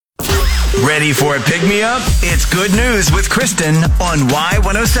Ready for a pick-me-up? It's Good News with Kristen on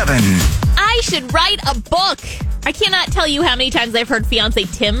Y107. I should write a book. I cannot tell you how many times I've heard fiance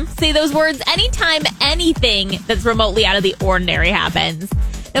Tim say those words anytime anything that's remotely out of the ordinary happens.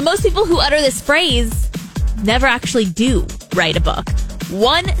 Now, most people who utter this phrase never actually do write a book.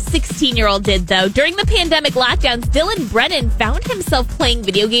 One 16-year-old did, though. During the pandemic lockdowns, Dylan Brennan found himself playing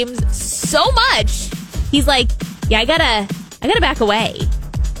video games so much. He's like, yeah, I gotta back away.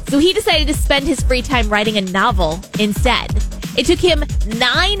 So he decided to spend his free time writing a novel instead. It took him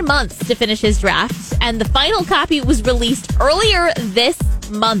 9 months to finish his draft, and the final copy was released earlier this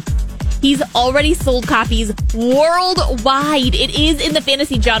month. He's already sold copies worldwide. It is in the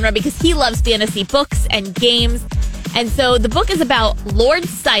fantasy genre because he loves fantasy books and games. And so the book is about Lord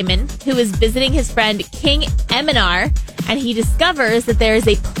Simon, who is visiting his friend King Eminar, and he discovers that there is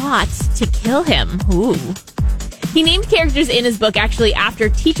a plot to kill him. Ooh. He named characters in his book actually after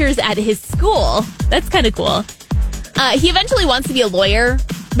teachers at his school. That's kind of cool. He eventually wants to be a lawyer,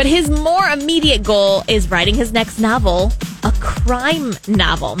 but his more immediate goal is writing his next novel, a crime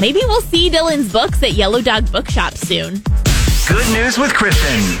novel. Maybe we'll see Dylan's books at Yellow Dog Bookshop soon. Good News with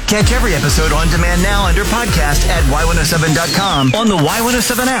Kristen. Catch every episode on demand now under podcast at Y107.com, on the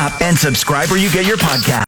Y107 app, and subscribe where you get your podcast.